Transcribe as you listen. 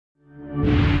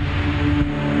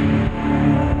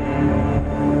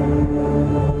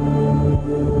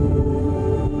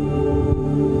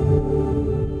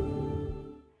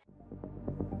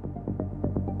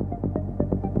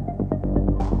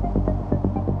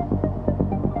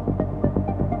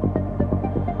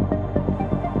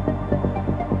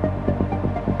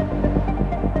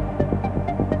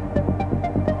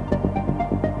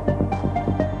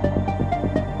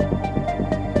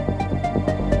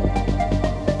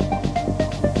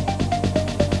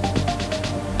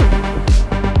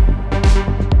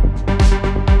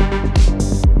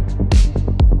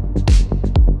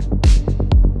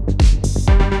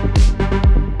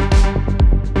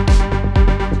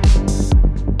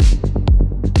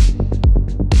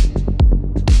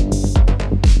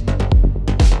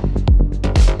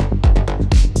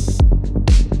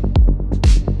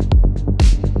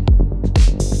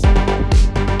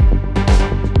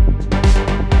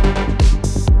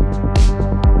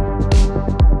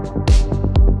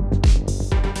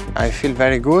I feel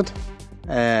very good.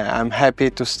 I'm happy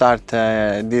to start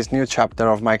this new chapter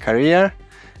of my career,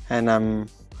 and I'm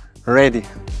ready.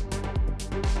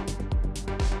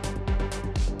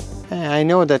 I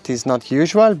know that it's not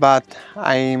usual, but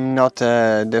I'm not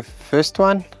the first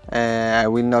one. I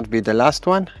will not be the last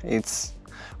one. It's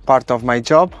part of my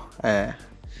job.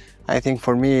 I think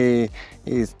for me,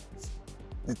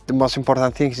 the most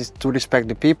important thing is to respect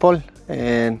the people,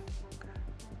 and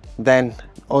then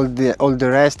all the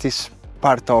rest is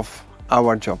part of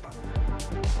our job.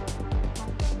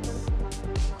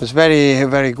 It was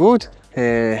very good.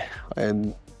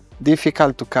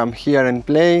 Difficult to come here and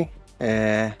play.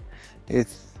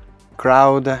 It's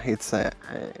crowd. It's a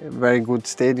very good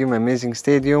stadium, amazing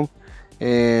stadium,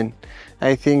 and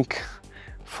I think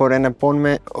for an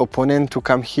opponent to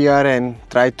come here and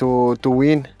try to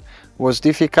win was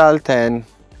difficult, and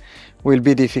will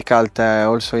be difficult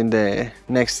also in the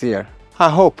next year. I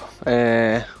hope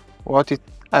what it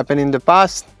happened in the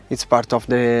past, it's part of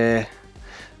the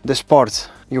sports.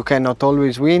 You cannot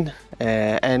always win,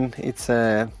 and it's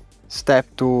a step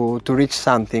to reach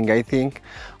something, I think.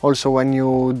 Also when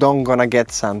you don't gonna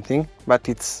get something, but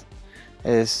it's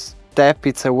a step,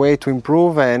 it's a way to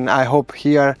improve, and I hope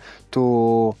here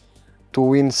to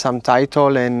win some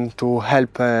title and to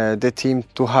help the team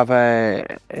to have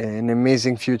an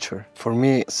amazing future. For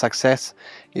me, success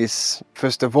is,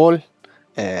 first of all,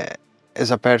 as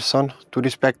a person, to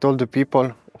respect all the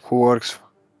people who works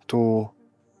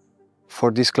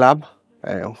for this club,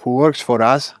 who works for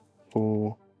us,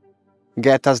 who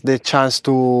get us the chance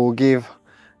to give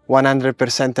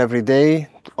 100% every day.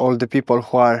 All the people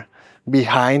who are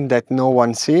behind that no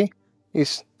one see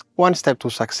is one step to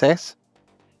success.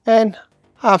 And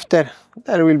after,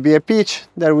 there will be a pitch,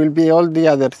 there will be all the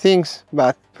other things,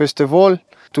 but first of all,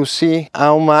 to see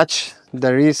how much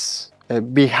there is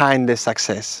behind the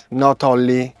success, not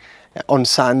only on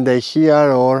Sunday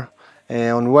here or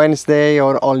on Wednesday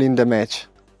or only in the match.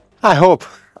 I hope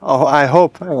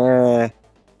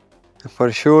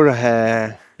for sure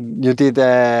you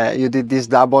did this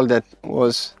double that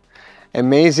was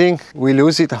amazing. We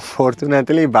lose it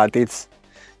unfortunately, but it's,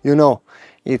 you know,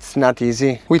 it's not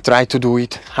easy. We try to do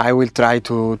it. I will try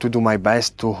to do my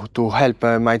best to help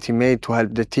my teammate, to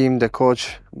help the team, the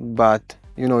coach. But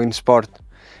you know, in sport,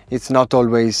 it's not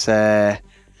always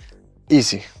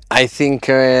easy. I think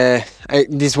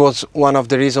this was one of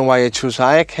the reasons why I chose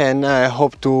AEK, and I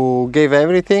hope to give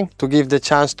everything, to give the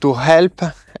chance to help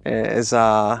as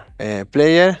a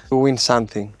player to win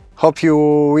something. Hope you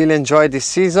will enjoy this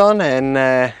season,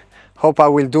 and hope I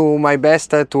will do my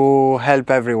best to help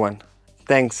everyone.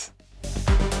 Thanks.